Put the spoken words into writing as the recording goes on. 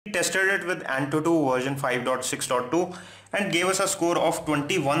tested it with Antutu version 5.6.2 and gave us a score of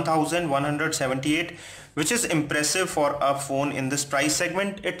 21,178, which is impressive for a phone in this price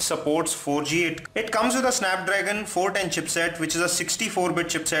segment. It supports 4G. It comes with a Snapdragon 410 chipset, which is a 64-bit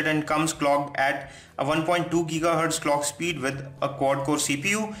chipset and comes clocked at a 1.2 GHz clock speed with a quad-core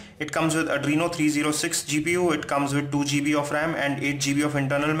CPU. It comes with Adreno 306 GPU. It comes with 2 GB of RAM and 8 GB of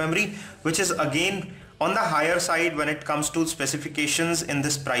internal memory, which is again on the higher side when it comes to specifications in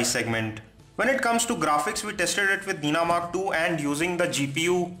this price segment. When it comes to graphics, we tested it with Nina Mark II, and using the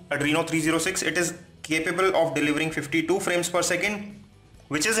GPU Adreno 306, it is capable of delivering 52 frames per second,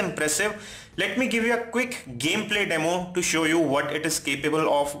 which is impressive. Let me give you a quick gameplay demo to show you what it is capable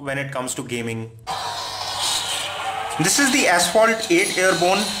of when it comes to gaming. This is the Asphalt 8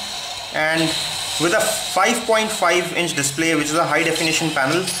 Airborne, and with a 5.5-inch display, which is a high definition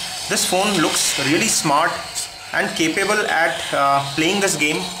panel, this phone looks really smart and capable at playing this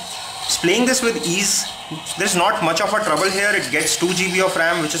game. It's playing this with ease. There's not much of a trouble here. It gets 2 GB of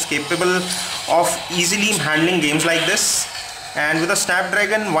RAM, which is capable of easily handling games like this. And with a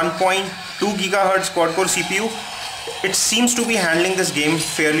Snapdragon 1.2 GHz quad-core CPU, it seems to be handling this game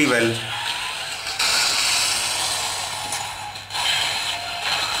fairly well.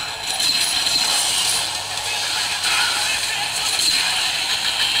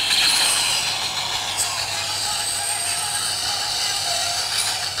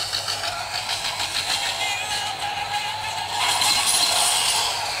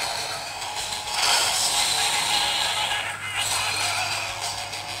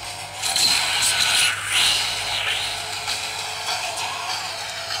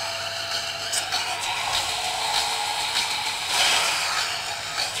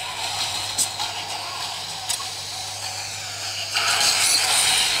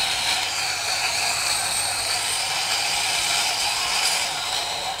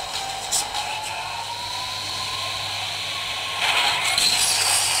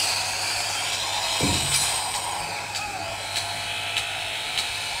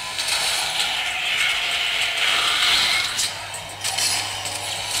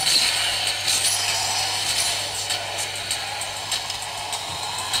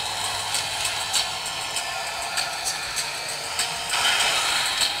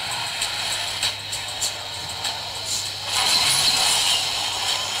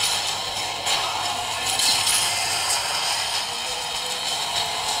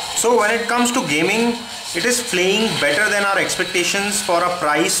 So when it comes to gaming, it is playing better than our expectations for a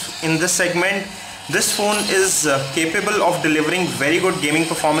price in this segment. This phone is capable of delivering very good gaming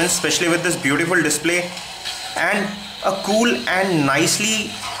performance, especially with this beautiful display and a cool and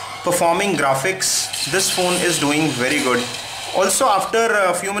nicely performing graphics. This phone is doing very good. Also, after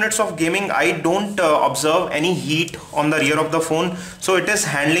a few minutes of gaming, I don't observe any heat on the rear of the phone. So it is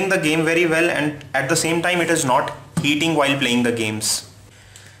handling the game very well, and at the same time it is not heating while playing the games.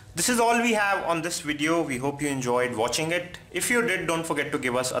 This is all we have on this video. We hope you enjoyed watching it. If you did, don't forget to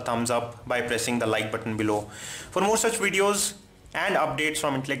give us a thumbs up by pressing the like button below. For more such videos and updates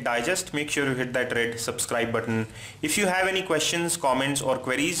from Intellect Digest, make sure you hit that red subscribe button. If you have any questions, comments or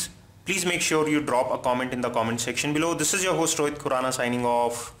queries, please make sure you drop a comment in the comment section below. This is your host Rohit Khurana signing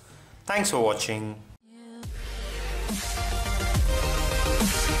off. Thanks for watching.